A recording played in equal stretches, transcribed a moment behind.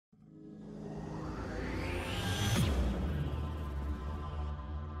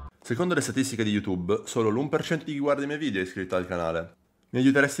Secondo le statistiche di YouTube, solo l'1% di chi guarda i miei video è iscritto al canale. Mi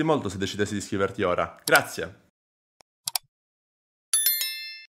aiuteresti molto se decidessi di iscriverti ora. Grazie!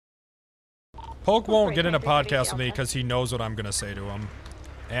 Polk won't get in a podcast with me because he knows what I'm going to say to him.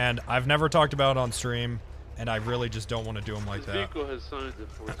 And I've never talked about it on stream, and I really just don't want to do him like that. Vehicle has signs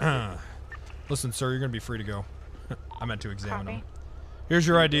enforcement. Listen, sir, you're going to be free to go. I meant to examine him. Here's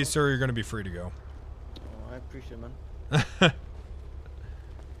your ID, sir. You're going to be free to go. Oh, I appreciate it, man.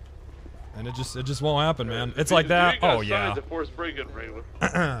 And it just won't happen, man. It's like that. Oh, yeah. Signs of forced break-in, Raylan.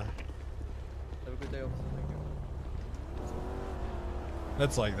 Have a good day, officer. Thank you.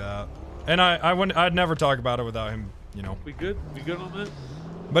 It's like that. And I'd never talk about it without him, you know. We good? We good on this?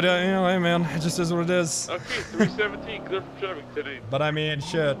 But, you know, hey, man, it just is what it is. Okay, 317, clear from traffic today. But, I mean,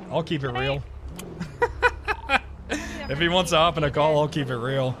 shit, I'll keep it real. If he wants to hop in a call, I'll keep it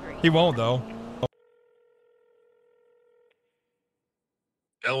real. He won't, though.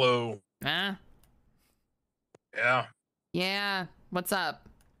 Hello. Huh? Yeah. Yeah. What's up?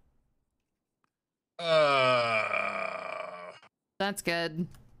 That's good.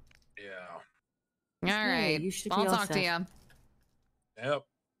 Yeah. All right. You should be I'll all talk to set. you. Yep.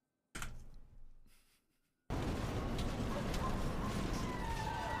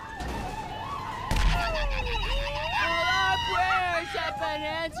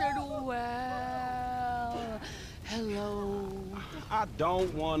 Hello. I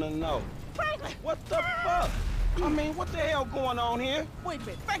don't want to know. Franklin! What the fuck? I mean, what the hell going on here? Wait a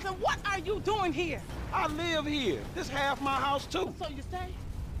minute. Franklin, what are you doing here? I live here. This half my house, too. So you stay?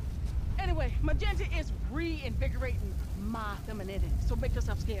 Anyway, Magenta is reinvigorating my femininity. So make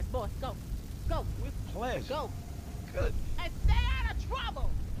yourself scarce. Boy, go. Go. With pleasure. Go. Good. And stay out of trouble.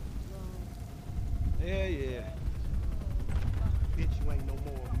 Yeah, yeah. Bitch, you ain't no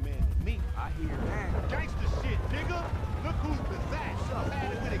more of a man than me. I hear that. Gangsta shit, nigga. Look who's possessed. What's up, man?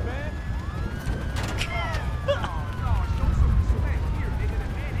 With it, man. No, show some respect here, nigga. The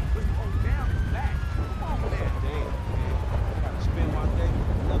man ain't putting hold down his back. Come on, man. Damn, man. I gotta spend my day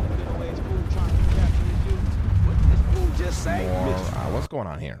with another middle-aged fool trying to capture this dude. What did this fool just say? What's going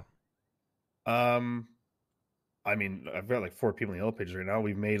on here? I mean, I've got like 4 people in the yellow pages right now.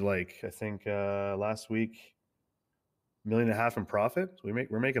 We've made like, I think last week, $1.5 million in profit.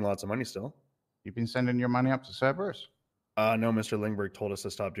 We're making lots of money still. You've been sending your money up to Cerberus? No, Mr. Lingberg told us to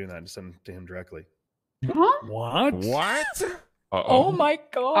stop doing that and send it to him directly. Huh? What? What? Oh my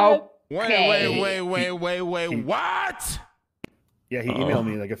god. Wait, what? Yeah, he emailed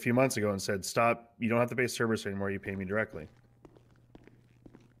me like a few months ago and said, stop, you don't have to pay Cerberus anymore, you pay me directly.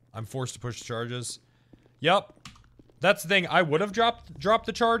 I'm forced to push charges. Yep. That's the thing. I would have dropped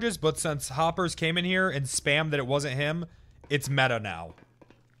the charges, but since Hoppers came in here and spammed that it wasn't him, it's meta now.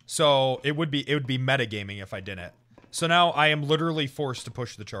 So it would be metagaming if I didn't. So now I am literally forced to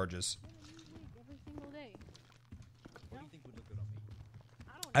push the charges.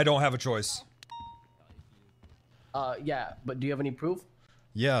 I don't have a choice. Yeah, but do you have any proof?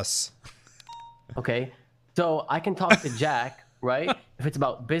 Yes. Okay, so I can talk to Jack, right? If it's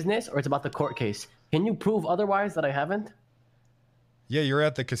about business or it's about the court case. Can you prove otherwise that I haven't? Yeah, you're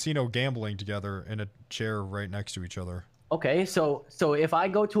at the casino gambling together in a chair right next to each other. Okay, so if I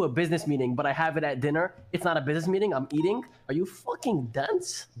go to a business meeting, but I have it at dinner, it's not a business meeting, I'm eating? Are you fucking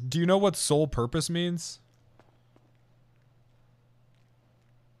dense? Do you know what sole purpose means?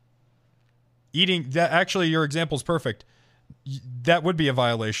 Eating, that actually your example's perfect. That would be a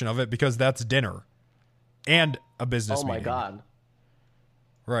violation of it because that's dinner and a business meeting. Oh my god.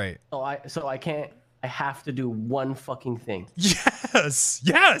 Right. So I can't, I have to do one fucking thing. Yes.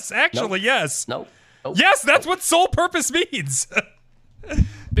 Yes, actually, Nope. yes. Nope. Nope. Yes, that's what sole purpose means.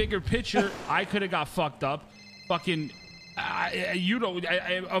 Bigger picture, I could have got fucked up. Fucking, you don't,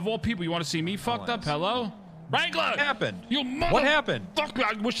 of all people, you want to see me fucked up? Hello? Wrangler! What happened? You mother... What happened? Fuck,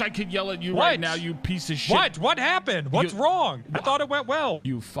 I wish I could yell at you What? right now, you piece of shit. What? What happened? What's wrong? I thought it went well.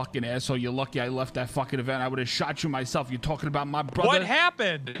 You fucking asshole. You're lucky I left that fucking event. I would have shot you myself. You're talking about my brother. What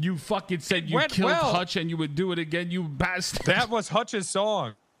happened? You fucking said you went killed well. Hutch and you would do it again, you bastard. That was Hutch's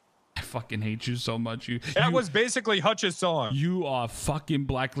song. I fucking hate you so much. That was basically Hutch's song. You are fucking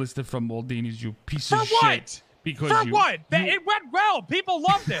blacklisted from Maldini's, you piece of shit. For what? Because For what? It went well. People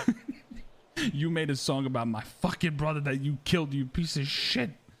loved it. You made a song about my fucking brother that you killed, you piece of shit.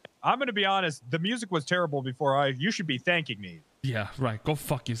 I'm going to be honest. The music was terrible before you should be thanking me. Yeah, right. Go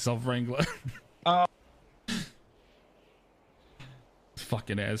fuck yourself, Wrangler.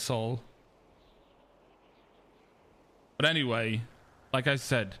 Fucking asshole. But anyway, like I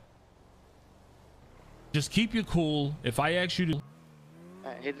said, just keep your cool. If I ask you to,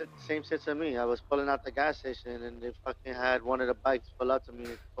 He did the same shit to me. I was pulling out the gas station and they fucking had one of the bikes pull out to me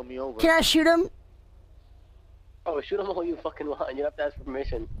and pull me over. Can I shoot him? Oh, shoot him all you fucking want. You have to ask for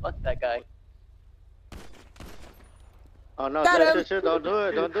permission. Fuck that guy. Oh no, Got him. shit, don't do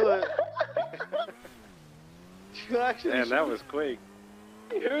it, don't do it. You actually Damn, that was quick.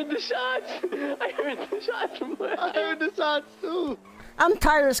 I heard the shots. I heard the shots from where I heard the shots too. I'm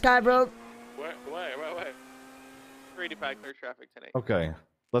tired of this guy, bro. Wait. 380 pack, clear traffic today. Okay,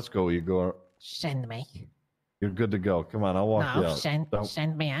 let's go, Igor. Send me. You're good to go. Come on, I'll walk you No, out.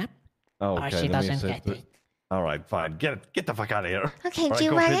 send me up. Okay, Or she let me doesn't sit get it. All right, fine. Get the fuck out of here. Okay, All right,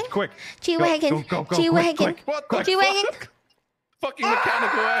 G-Wagon. go, quick. G-Wagon. Go, G-Wagon. quick. G-Wagon. Fucking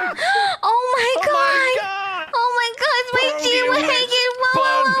mechanical egg. Oh my god. Oh my god, it's my G-Wagon.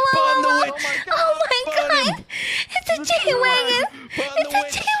 Whoa. Oh my god. It's a G-Wagon. It's a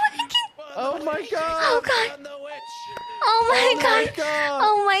G-Wagon. Oh my god. Oh god. Oh my god.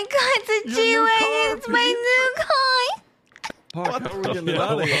 Oh my god, it's a G-Wagon. It's my new car. Park, how are we getting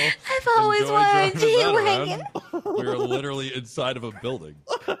out of here? I've always wanted a G-Wagon. We are literally inside of a building.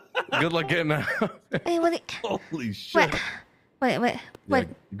 Good luck getting out. Wait, what? Holy shit. Wait. What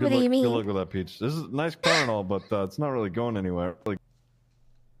Good do luck, you mean? Good luck with that, Peach. This is a nice car and all, but it's not really going anywhere. Like,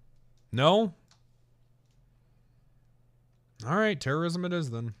 No? Alright, terrorism it is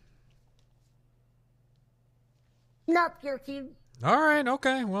then. Not guilty. Alright,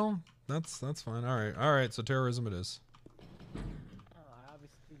 okay, well, that's fine. Alright, so terrorism it is. Oh,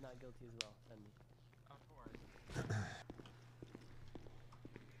 obviously not guilty as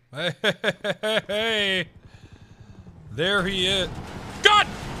well. Hey! There he is. God!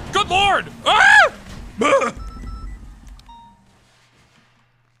 Good lord! Ah!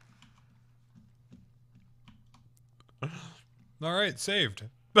 Alright, saved.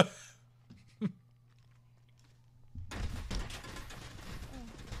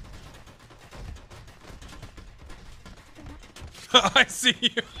 I see you.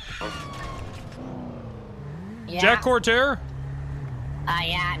 Yeah. Jack Cortair?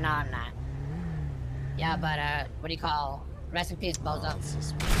 Yeah, no, I'm not. Yeah, but, what do you call? Rest in peace, bozo.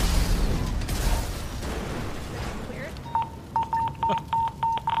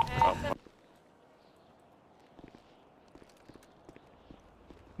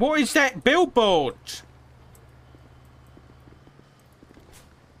 What is that billboard?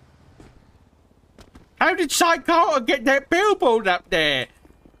 How did Cy Carter get that billboard up there?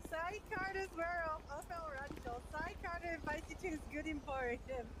 Cy Carter's world of El Rancho. Cy Carter invites you to his good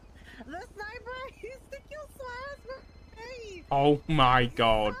imperative. The sniper used to kill Suarez. Hey! Oh my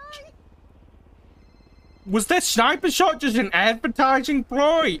god. Was that sniper shot just an advertising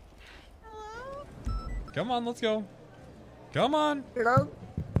ploy? Come on, let's go. Come on. Hello?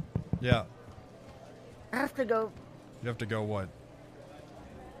 Yeah. I have to go. You have to go what?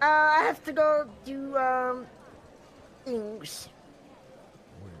 I have to go do, things.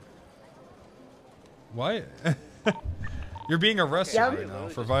 What? You're being arrested Yeah. right now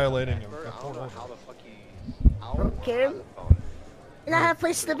for violating a court order. Okay. And I have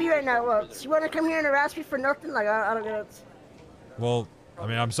places to be right now. What? So you want to come here and harass me for nothing? Like, I don't get it. Well, I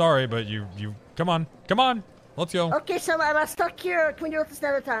mean, I'm sorry, but you, come on, let's go. Okay, so I'm stuck here. Can we do this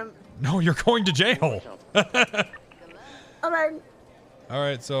another time? No, you're going to jail. Alright. All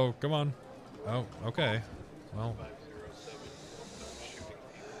right, so come on. Oh, okay. Well.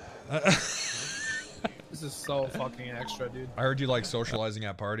 This is so fucking extra, dude. I heard you like socializing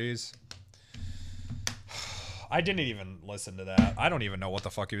at parties. I didn't even listen to that. I don't even know what the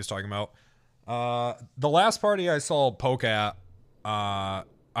fuck he was talking about. The last party I saw Poke at, I'm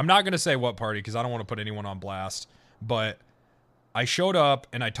not going to say what party because I don't want to put anyone on blast, but I showed up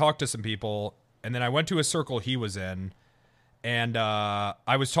and I talked to some people and then I went to a circle he was in and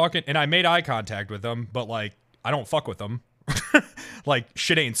I was talking and I made eye contact with him, but like, I don't fuck with him. Like,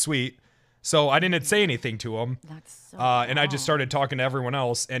 shit ain't sweet. So I didn't say anything to him. That's so and I just started talking to everyone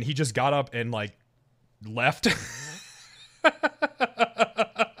else and he just got up and like left.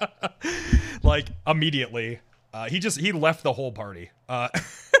 Like immediately. He left the whole party.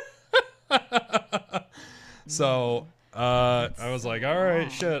 So I was like, all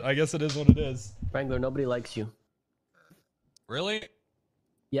right, shit, I guess it is what it is. Wrangler, nobody likes you. Really?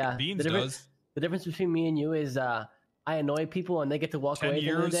 Yeah. Beans does. The difference between me and you is I annoy people and they get to walk away at the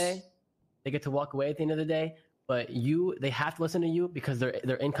end of the day. They get to walk away at the end of the day, but they have to listen to you because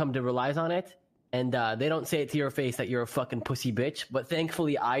their income relies on it. And they don't say it to your face that you're a fucking pussy bitch. But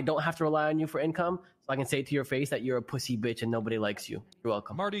thankfully, I don't have to rely on you for income. So I can say it to your face that you're a pussy bitch and nobody likes you. You're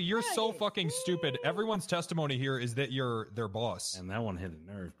welcome. Marty, you're so fucking stupid. Everyone's testimony here is that you're their boss. And that one hit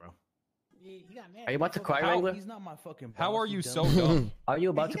a nerve, bro. Are you about to cry, Wrangler? He's not my fucking How boss, are you so dumb. dumb? Are you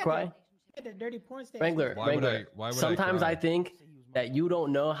about to cry? That dirty porn station. Wrangler, Why would Wrangler. I Sometimes cry? I think that you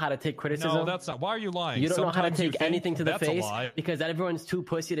don't know how to take criticism. No, that's not. Why are you lying? You don't know how to Sometimes you take think anything to the that's a face lie. because everyone's too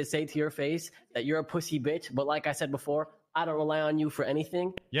pussy to say to your face that you're a pussy bitch. But like I said before, I don't rely on you for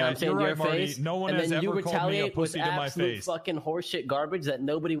anything. Yeah, I'm saying you're to right, your Marty. face, No one and has then you ever called me a retaliate pussy with to my absolute face. fucking horseshit garbage that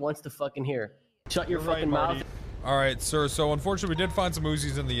nobody wants to fucking hear. Shut your You're fucking right, mouth. Marty. All right, sir. So unfortunately, we did find some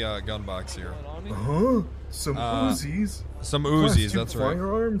Uzis in the gun box here. Huh? Some Uzis? Some Class Uzis. 2 That's right.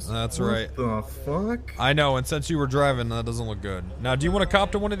 firearms? That's What right. the fuck? I know. And since you were driving, that doesn't look good. Now, do you want to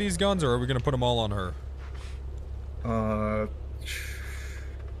cop to one of these guns, or are we gonna put them all on her?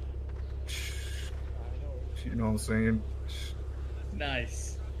 You know what I'm saying?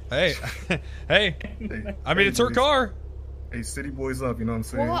 Nice. Hey, hey. I mean, it's her car. Hey, city boys up, you know what I'm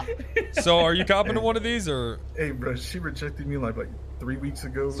saying? What? So, are you copping to one of these, or? Hey, bro, she rejected me like 3 weeks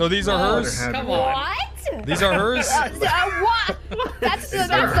ago. So these are hers? Come on. What? These are hers? What? That's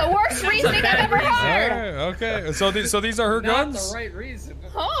the worst reasoning I've ever heard. Okay. So these are her guns? Not the right reason.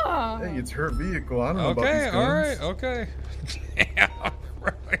 Huh. Hey, it's her vehicle. I don't know about Okay. these All guns. right. Okay.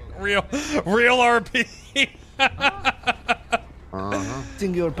 real RP.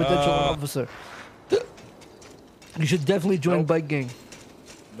 Think you're a potential officer. You should definitely join bike gang.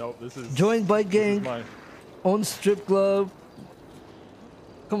 Nope, this is Join bike gang. mine. Own strip club.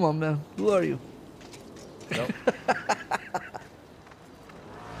 Come on, man. Who are you? Nope.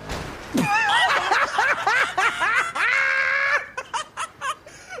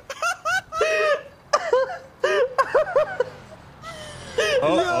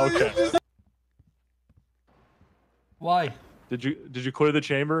 Oh, okay. Why? Did you clear the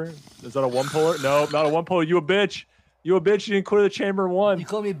chamber? Is that a one puller? No, not a one puller. You a bitch. You a bitch. You didn't clear the chamber in one. You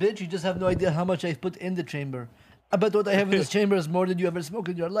call me bitch? You just have no idea how much I put in the chamber. I bet what I have in this chamber is more than you ever smoked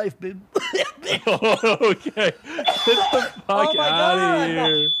in your life, babe. Okay. Get the fuck Oh my out God. of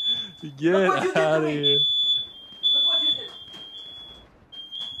here. Get Look what you did to out of me. here. Look what you did.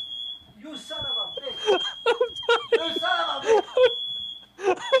 You son of a bitch. You son of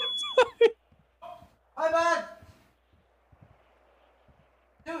a bitch. Hi, man.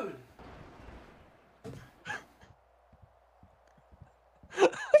 Dude.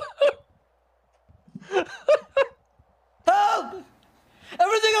 Help!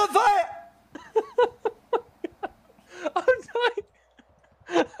 Everything on fire!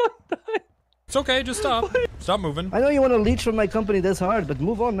 It's okay. Just stop. Stop moving. I know you want to leech from my company. That's hard, but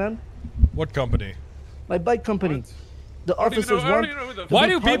move on, man. What company? My bike company. The I don't even officers know- I want. don't even know who the- to Why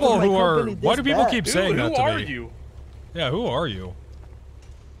be do part people of my who are? company Why this do people bad. keep saying that to me? Who are you? Yeah, who are you?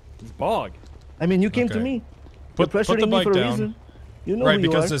 It's Bog. I mean, you came to Okay. me. Put You're the pressuring me bike for a down. reason. You know right, who you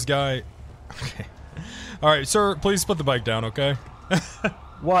because are. this guy. Okay. All right, sir. Please put the bike down, okay?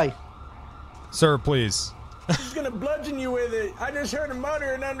 Why? Sir, please. He's gonna bludgeon you with it. I just heard him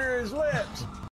muttering under his lips.